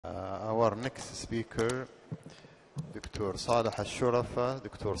our next speaker, Dr. Saleh Shurafa.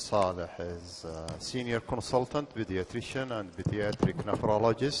 Dr. Saleh is a senior consultant, pediatrician, and pediatric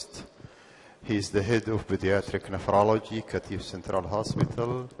nephrologist. He is the head of pediatric nephrology, Katif Central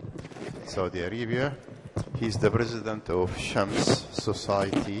Hospital, Saudi Arabia. He is the president of SHMS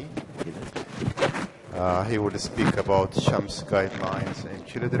Society. He will speak about SHMS guidelines in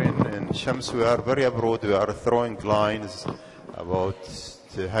children. In SHMS, we are very abroad. We are throwing lines about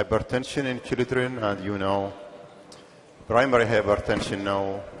the hypertension in children, and you know, primary hypertension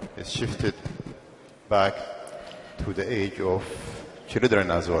now is shifted back to the age of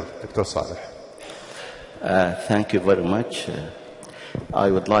children as well. Dr. Saleh. Thank you very much. I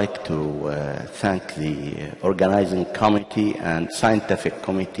would like to thank the organizing committee and scientific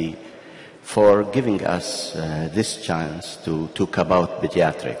committee for giving us this chance to talk about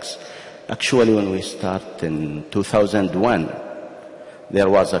pediatrics. Actually, when we start in 2001, there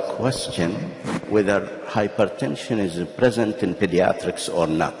was a question whether hypertension is present in pediatrics or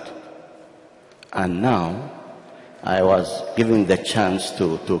not. And now I was given the chance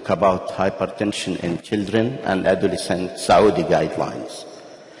to talk about hypertension in children and adolescent Saudi guidelines.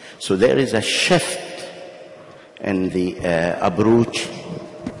 So there is a shift in the approach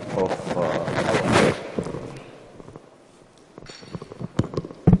of our.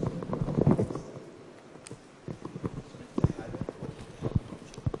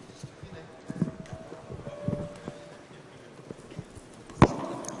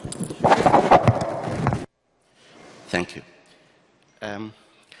 Thank you.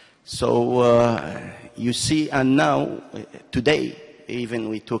 You see, and now, today, even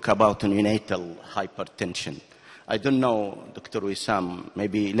we talk about neonatal hypertension. I don't know, Dr. Wissam,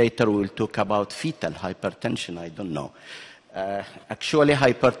 maybe later we'll talk about fetal hypertension, I don't know. Actually,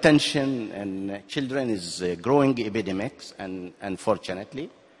 hypertension in children is a growing epidemic, and unfortunately,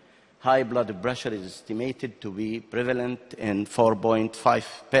 high blood pressure is estimated to be prevalent in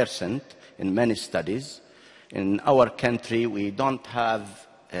 4.5% in many studies. In our country, we don't have,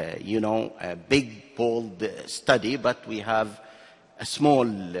 a big, bold study, but we have a small,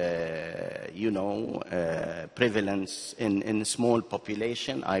 prevalence in small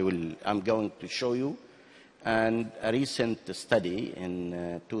population. I'm going to show you. And a recent study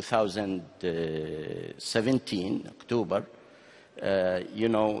in 2017, October,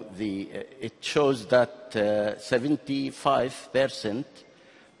 it shows that 75%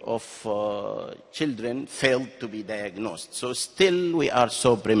 of children failed to be diagnosed. So still we are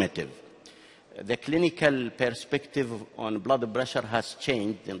so primitive. The clinical perspective on blood pressure has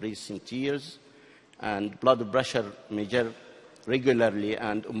changed in recent years, and blood pressure measured regularly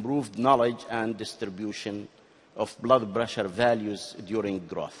and improved knowledge and distribution of blood pressure values during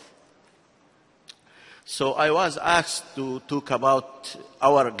growth. So I was asked to talk about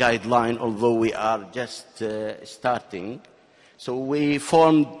our guideline, although we are just starting. So we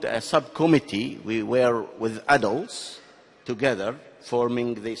formed a subcommittee. We were with adults together,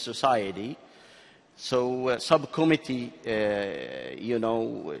 forming the society. So subcommittee,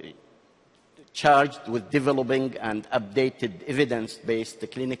 charged with developing and updated evidence-based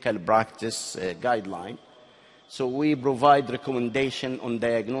clinical practice guideline. So we provide recommendation on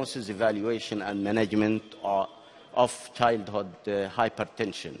diagnosis, evaluation, and management of childhood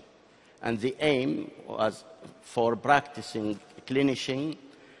hypertension. And the aim was for practicing clinician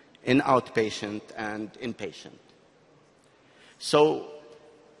in outpatient and inpatient. So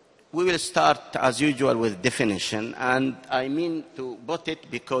we will start, as usual, with definition. And I mean to put it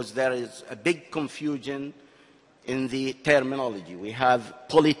because there is a big confusion in the terminology. We have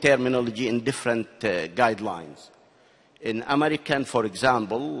polyterminology in different guidelines. In American, for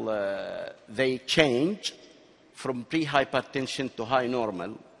example, they change from pre-hypertension to high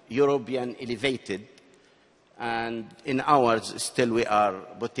normal, European elevated, and in ours still we are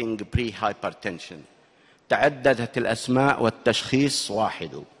putting pre-hypertension. تعددت الأسماء والتشخيص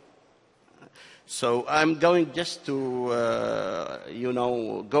واحد. So I'm going just to,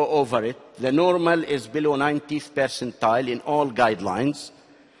 go over it. The normal is below 90th percentile in all guidelines,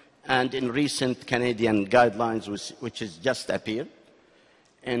 and in recent Canadian guidelines, which has just appeared.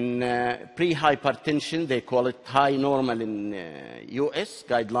 In pre-hypertension, they call it high normal in US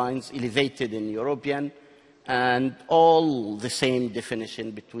guidelines, elevated in European, and all the same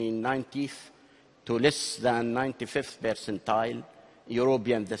definition between 90th to less than 95th percentile.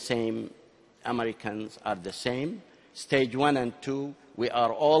 European the same, Americans are the same. Stage 1 and 2, we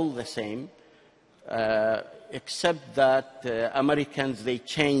are all the same, except that Americans, they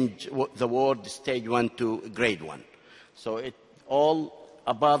change the word stage 1 to grade 1. So it all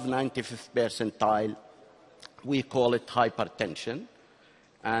above 95th percentile, we call it hypertension.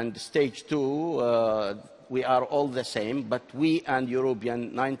 And stage 2, we are all the same, but we and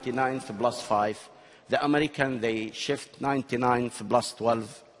European 99th plus 5. The American, they shift 99th plus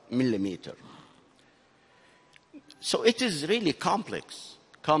 12 millimeter. So it is really complex.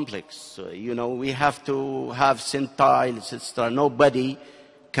 You know, we have to have centiles, etc. Nobody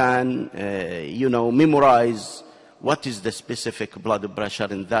can, you know, memorize what is the specific blood pressure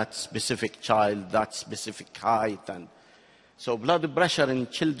in that specific child, that specific height. And so blood pressure in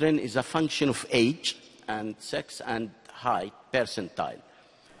children is a function of age and sex and height percentile.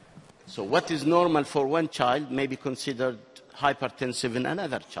 So what is normal for one child may be considered hypertensive in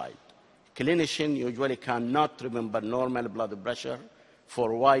another child. Clinicians usually cannot remember normal blood pressure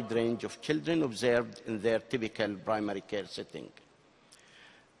for a wide range of children observed in their typical primary care setting.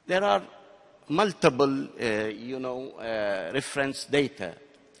 There are multiple, reference data,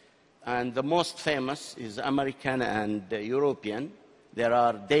 and the most famous is American and European. There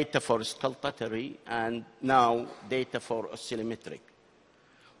are data for sculptatory and now data for oscillometric.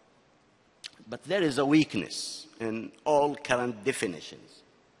 But there is a weakness in all current definitions.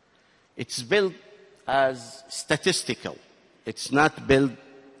 It's built as statistical. It's not built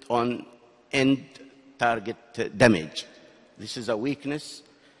on end target damage. This is a weakness,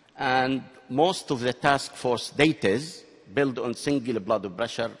 and most of the task force data is built on single blood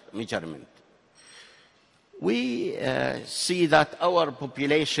pressure measurement. We see that our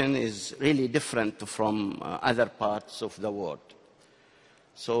population is really different from other parts of the world.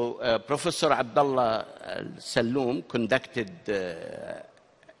 So Professor Abdullah Al-Salloum conducted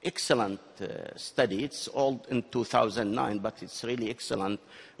excellent study. It's all in 2009, but it's really excellent,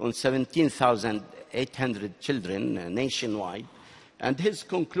 on 17,800 children nationwide. And his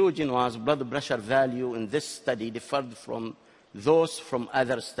conclusion was blood pressure value in this study differed from those from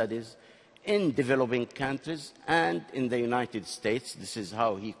other studies in developing countries and in the United States. This is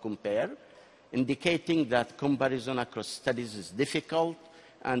how he compared, indicating that comparison across studies is difficult,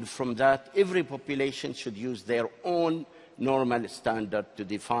 and from that, every population should use their own normal standard to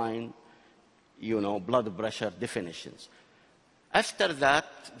define, blood pressure definitions. After that,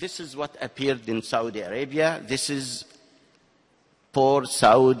 this is what appeared in Saudi Arabia. This is for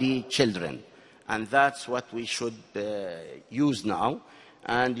Saudi children, and that's what we should use now.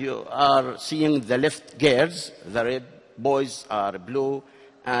 And you are seeing the left gears, the red, boys are blue,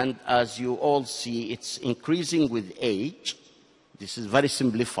 and as you all see, it's increasing with age. This is very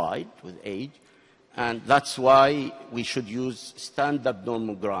simplified with age, and that's why we should use standard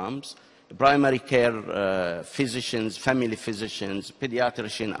normograms. Primary care physicians, family physicians,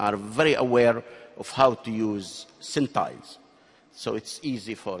 pediatricians are very aware of how to use centiles, so it's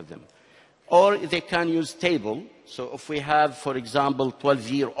easy for them. Or they can use table. So if we have, for example,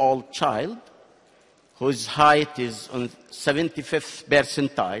 12-year-old child whose height is on 75th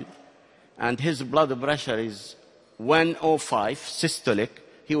percentile and his blood pressure is 105 systolic,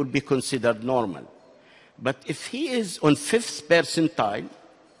 he would be considered normal. But if he is on 5th percentile,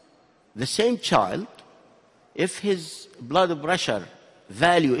 the same child, if his blood pressure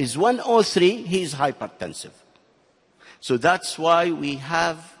value is 103, he is hypertensive. So that's why we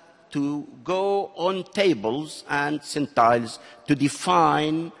have to go on tables and centiles to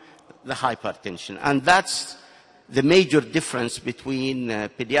define the hypertension. And that's the major difference between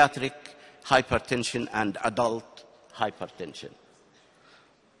pediatric hypertension and adult hypertension.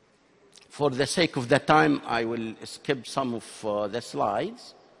 For the sake of the time, I will skip some of the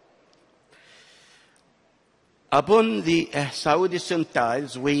slides. Upon the Saudi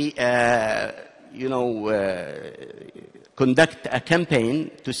centiles, we conduct a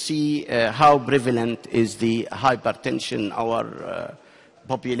campaign to see how prevalent is the hypertension in our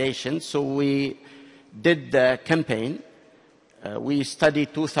population. So we did the campaign. We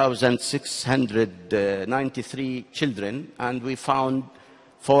studied 2,693 children, and we found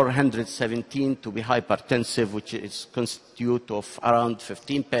 417 to be hypertensive, which is constitute of around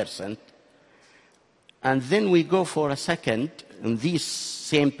 15%. And then we go for a second, and these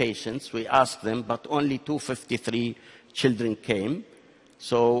same patients, we ask them, but only 253 children came,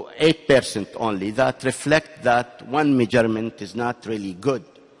 so 8% only. That reflects that one measurement is not really good.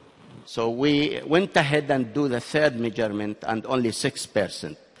 So we went ahead and do the third measurement, and only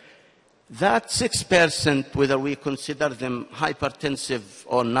 6%. That 6%, whether we consider them hypertensive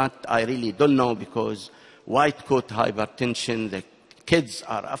or not, I really don't know, because white coat hypertension, the kids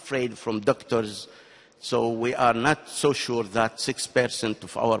are afraid from doctors. So we are not so sure that 6%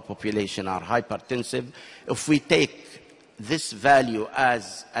 of our population are hypertensive. If we take this value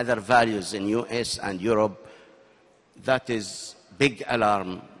as other values in US and Europe, that is big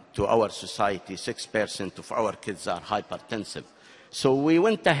alarm to our society. 6% of our kids are hypertensive. So we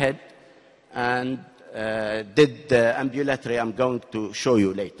went ahead and did ambulatory. I'm going to show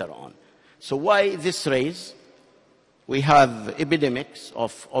you later on. So why this raise? We have epidemics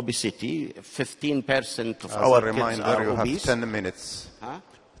of obesity. 15% of our kids are you obese. have 10 minutes. Huh?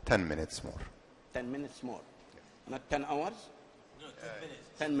 10 minutes more. 10 minutes more. Not 10 hours? No, 10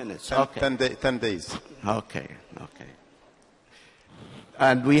 minutes. 10 minutes. 10, Okay. 10 days. Okay. Okay.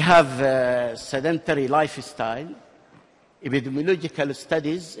 And we have sedentary lifestyle. Epidemiological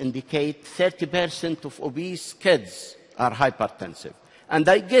studies indicate 30% of obese kids are hypertensive. And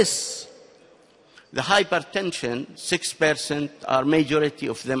I guess the hypertension, 6% are majority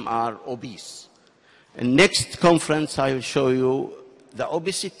of them are obese. In next conference, I will show you the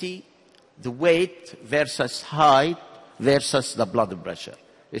obesity, the weight versus height versus the blood pressure.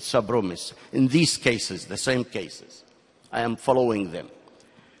 It's a promise. In these cases, the same cases, I am following them.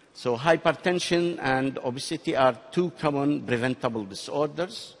 So hypertension and obesity are two common preventable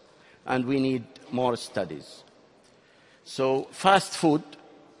disorders, and we need more studies. So fast food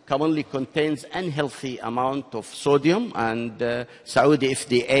commonly contains unhealthy amount of sodium, and Saudi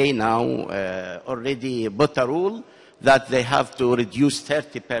FDA now already put a rule that they have to reduce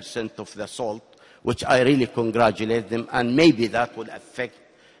 30% of the salt, which I really congratulate them, and maybe that will affect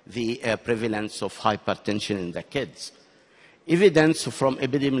the prevalence of hypertension in the kids. Evidence from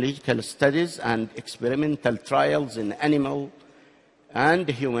epidemiological studies and experimental trials in animal and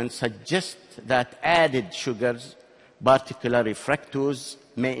humans suggest that added sugars, particularly fructose,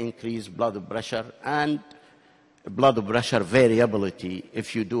 may increase blood pressure and blood pressure variability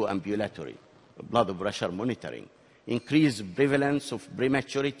if you do ambulatory blood pressure monitoring. Increased prevalence of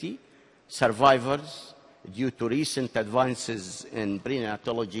prematurity, survivors due to recent advances in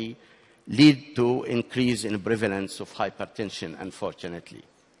prenatology lead to increase in prevalence of hypertension, unfortunately.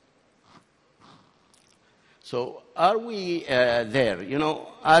 So are we there? You know,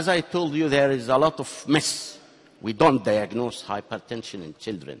 as I told you, there is a lot of myths. We don't diagnose hypertension in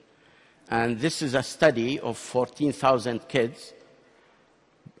children. And this is a study of 14,000 kids.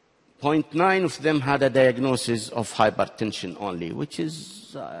 0.9 of them had a diagnosis of hypertension only, which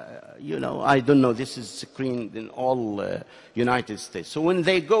is, you know, I don't know, this is screened in all United States. So when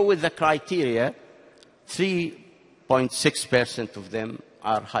they go with the criteria, 3.6% of them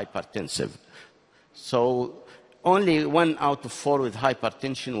are hypertensive. So only 1 out of 4 with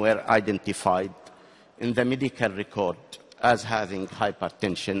hypertension were identified in the medical record as having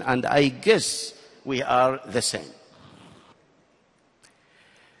hypertension, and I guess we are the same.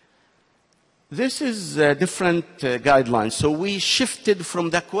 This is different guidelines. So we shifted from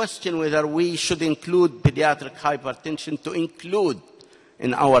the question whether we should include pediatric hypertension to include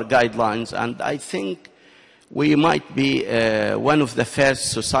in our guidelines, and I think we might be one of the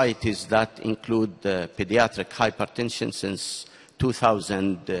first societies that include pediatric hypertension since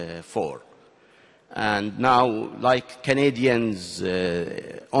 2004. And now, like Canadians,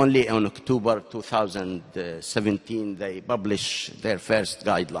 only on October 2017, they publish their first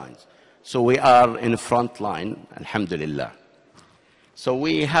guidelines. So we are in the front line, alhamdulillah. So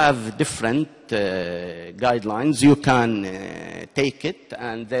we have different guidelines. You can take it,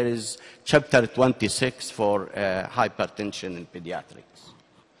 and there is chapter 26 for hypertension in pediatrics.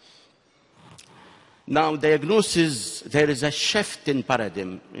 Now, diagnosis, there is a shift in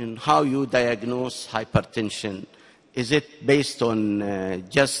paradigm in how you diagnose hypertension. Is it based on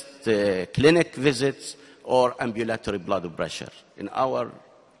just clinic visits or ambulatory blood pressure? In our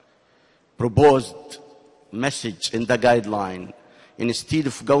proposed message in the guideline, instead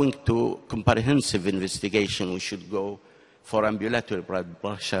of going to comprehensive investigation, we should go for ambulatory blood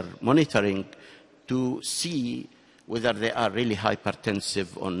pressure monitoring to see whether they are really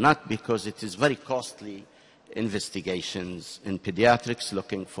hypertensive or not, because it is very costly investigations in pediatrics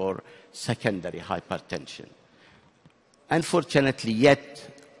looking for secondary hypertension. Unfortunately,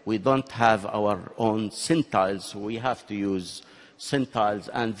 yet, we don't have our own centiles, so we have to use centiles,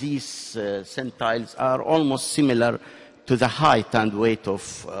 and these centiles are almost similar to the height and weight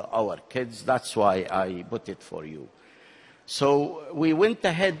of our kids. That's why I put it for you. So we went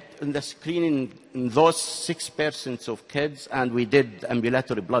ahead in the screening in those 6% of kids, and we did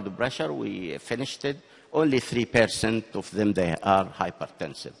ambulatory blood pressure. We finished it. Only 3% of them, they are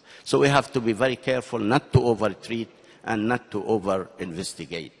hypertensive. So we have to be very careful not to over-treat and not to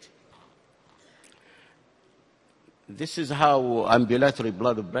over-investigate. This is how ambulatory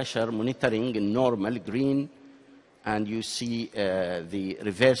blood pressure monitoring in normal, green, and you see the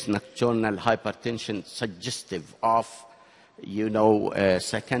reverse nocturnal hypertension suggestive of,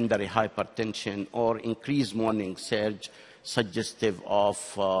 secondary hypertension, or increased morning surge suggestive of,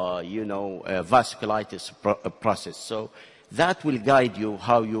 vasculitis process. So That will guide you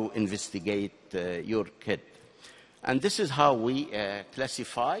how you investigate your kid. And this is how we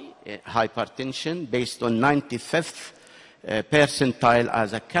classify hypertension based on 95th percentile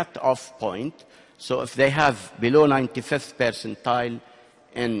as a cut-off point. So if they have below 95th percentile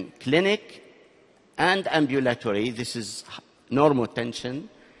in clinic and ambulatory, this is normotension.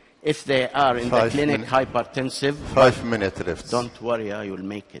 If they are in the clinic hypertensive, 5 minutes left. Don't worry, I will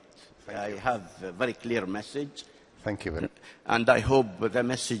make it. I have a very clear message. Thank you very much. And I hope the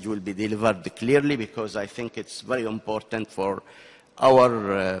message will be delivered clearly, because I think it's very important for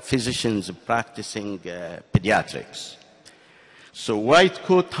our physicians practicing pediatrics. So white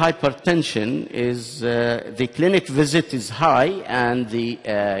coat hypertension is the clinic visit is high and the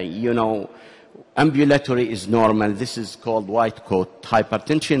ambulatory is normal. This is called white coat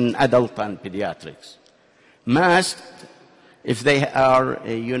hypertension in adult and pediatrics. Masked, if they are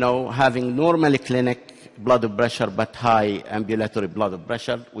having normal clinic blood pressure but high ambulatory blood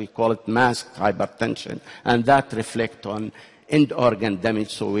pressure, we call it masked hypertension, and that reflects on end organ damage.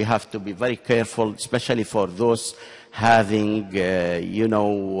 So we have to be very careful, especially for those having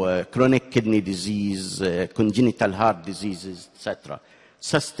chronic kidney disease, congenital heart diseases, etc.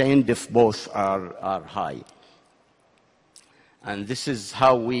 Sustained if both are high. And this is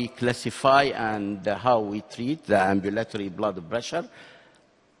how we classify and how we treat the ambulatory blood pressure.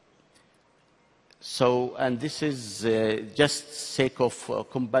 So, and this is just sake of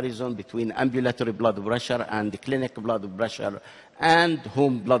comparison between ambulatory blood pressure and the clinic blood pressure and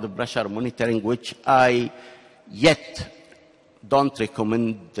home blood pressure monitoring, which I yet don't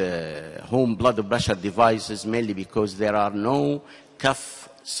recommend home blood pressure devices, mainly because there are no cuff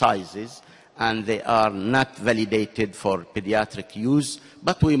sizes and they are not validated for pediatric use,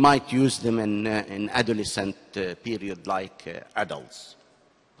 but we might use them in adolescent period like adults.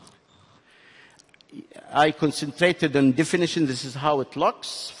 I concentrated on definition. This is how it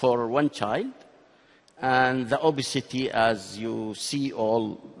looks for one child. And the obesity, as you see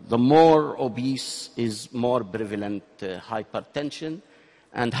the more obese is more prevalent hypertension.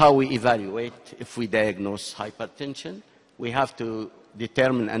 And how we evaluate if we diagnose hypertension. We have to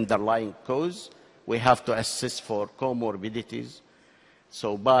determine underlying cause. We have to assess for comorbidities.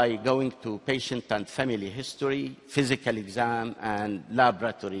 So by going to patient and family history, physical exam, and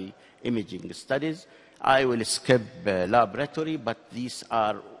laboratory imaging studies. I will skip laboratory, but these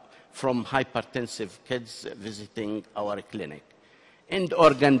are from hypertensive kids visiting our clinic. End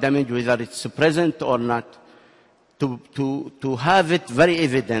organ damage, whether it's present or not, to have it very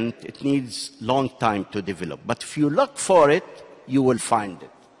evident, it needs long time to develop. But if you look for it, you will find it.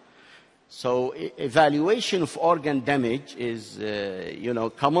 So evaluation of organ damage is,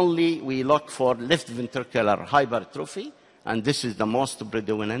 commonly we look for left ventricular hypertrophy, and this is the most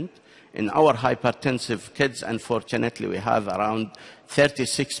predominant. In our hypertensive kids, unfortunately, we have around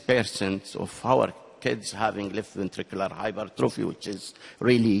 36% of our kids having left ventricular hypertrophy, which is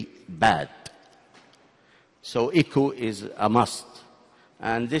really bad. So echo is a must.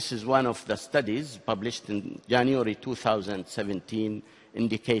 And this is one of the studies published in January 2017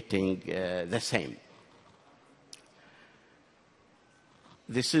 indicating the same.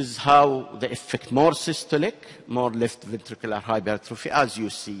 This is how they affect more systolic, more left ventricular hypertrophy, as you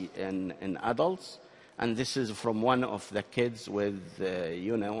see in adults. And this is from one of the kids with,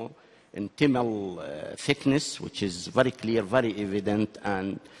 intimal thickness, which is very clear, very evident,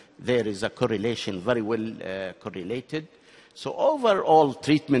 and there is a correlation, very well correlated. So overall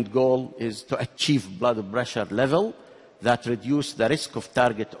treatment goal is to achieve blood pressure level that reduce the risk of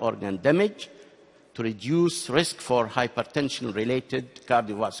target organ damage, to reduce risk for hypertension-related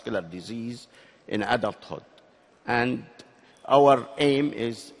cardiovascular disease in adulthood. And our aim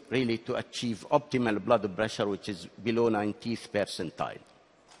is really to achieve optimal blood pressure, which is below 90th percentile.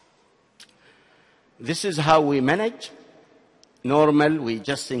 This is how we manage. Normal, we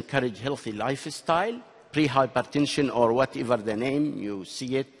just encourage healthy lifestyle. Pre-hypertension, or whatever the name, you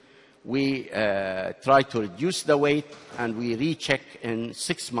see it. We try to reduce the weight, and we recheck in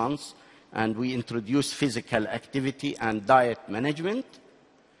 6 months, and we introduce physical activity and diet management.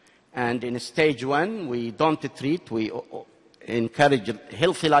 And in stage 1, we don't treat, we encourage a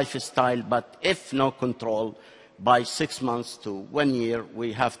healthy lifestyle, but if no control, by 6 months to 1 year,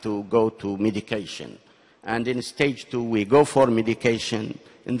 we have to go to medication. And in stage 2, we go for medication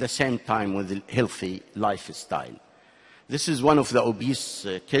in the same time with a healthy lifestyle. This is one of the obese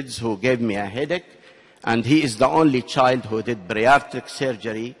kids who gave me a headache, and he is the only child who did bariatric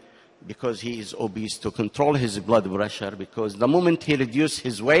surgery because he is obese, to control his blood pressure, because the moment he reduces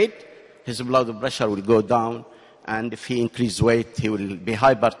his weight, his blood pressure will go down, and if he increases weight, he will be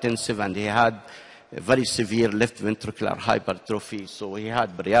hypertensive, and he had very severe left ventricular hypertrophy, so he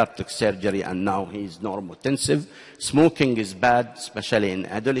had bariatric surgery and now he's normotensive. Smoking is bad, especially in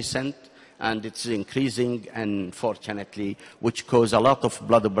adolescent, and it's increasing, unfortunately, which cause a lot of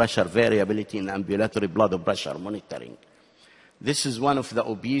blood pressure variability in ambulatory blood pressure monitoring. This is one of the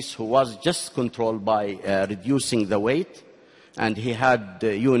obese who was just controlled by reducing the weight, and he had,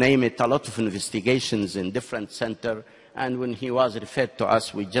 you name it, a lot of investigations in different centers, and when he was referred to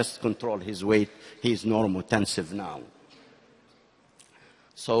us, we just controlled his weight. He's normotensive now.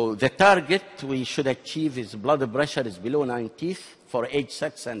 So the target we should achieve is blood pressure is below 90 for age,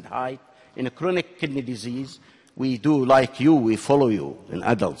 sex, and height. In a chronic kidney disease, we do like you, we follow you in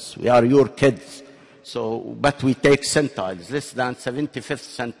adults. We are your kids. So, but we take centiles, less than 75th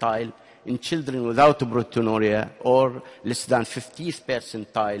centile in children without proteinuria, or less than 50th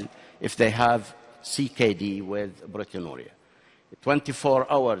percentile if they have CKD with proteinuria.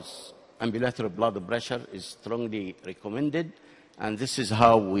 24 hours ambulatory blood pressure is strongly recommended, and this is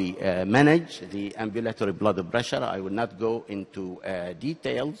how we manage the ambulatory blood pressure. I will not go into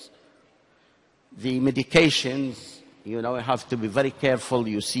details. The medications, you know, I have to be very careful.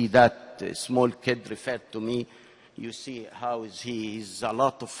 You see that small kid referred to me. You see how he's a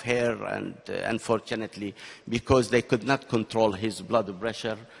lot of hair, and unfortunately, because they could not control his blood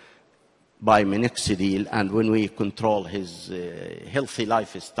pressure by minoxidil, and when we control his healthy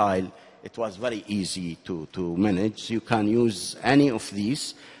lifestyle, it was very easy to manage. You can use any of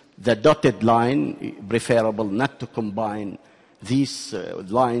these. The dotted line, preferable not to combine these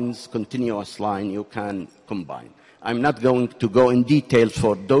lines, continuous line, you can combine. I'm not going to go in details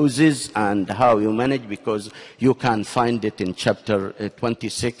for doses and how you manage, because you can find it in chapter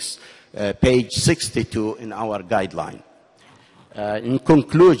 26, page 62 in our guideline. In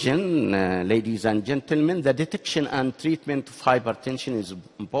conclusion, ladies and gentlemen, the detection and treatment of hypertension is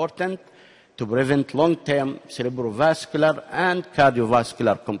important to prevent long-term cerebrovascular and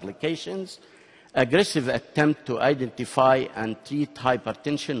cardiovascular complications. Aggressive attempt to identify and treat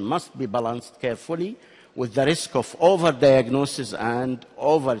hypertension must be balanced carefully with the risk of overdiagnosis and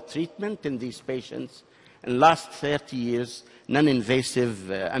overtreatment in these patients. In the last 30 years, non-invasive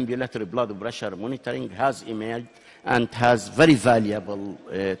ambulatory blood pressure monitoring has emerged and has very valuable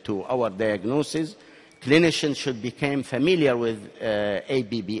to our diagnosis. Clinicians should become familiar with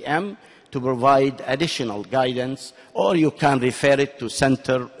ABBM to provide additional guidance, or you can refer it to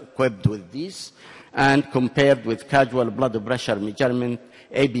center equipped with this. And compared with casual blood pressure measurement,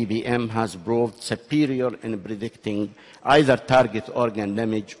 ABBM has proved superior in predicting either target organ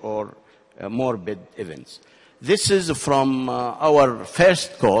damage or morbid events. This is from our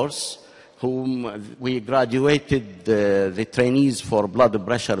first course, whom we graduated the trainees for blood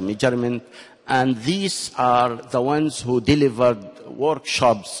pressure measurement, and these are the ones who delivered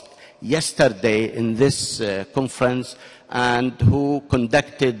workshops yesterday in this conference, and who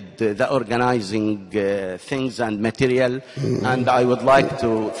conducted the organizing things and material, and I would like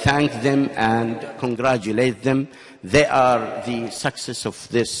to thank them and congratulate them. They are the success of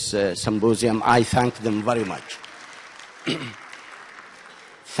this symposium. I thank them very much.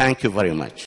 Thank you very much.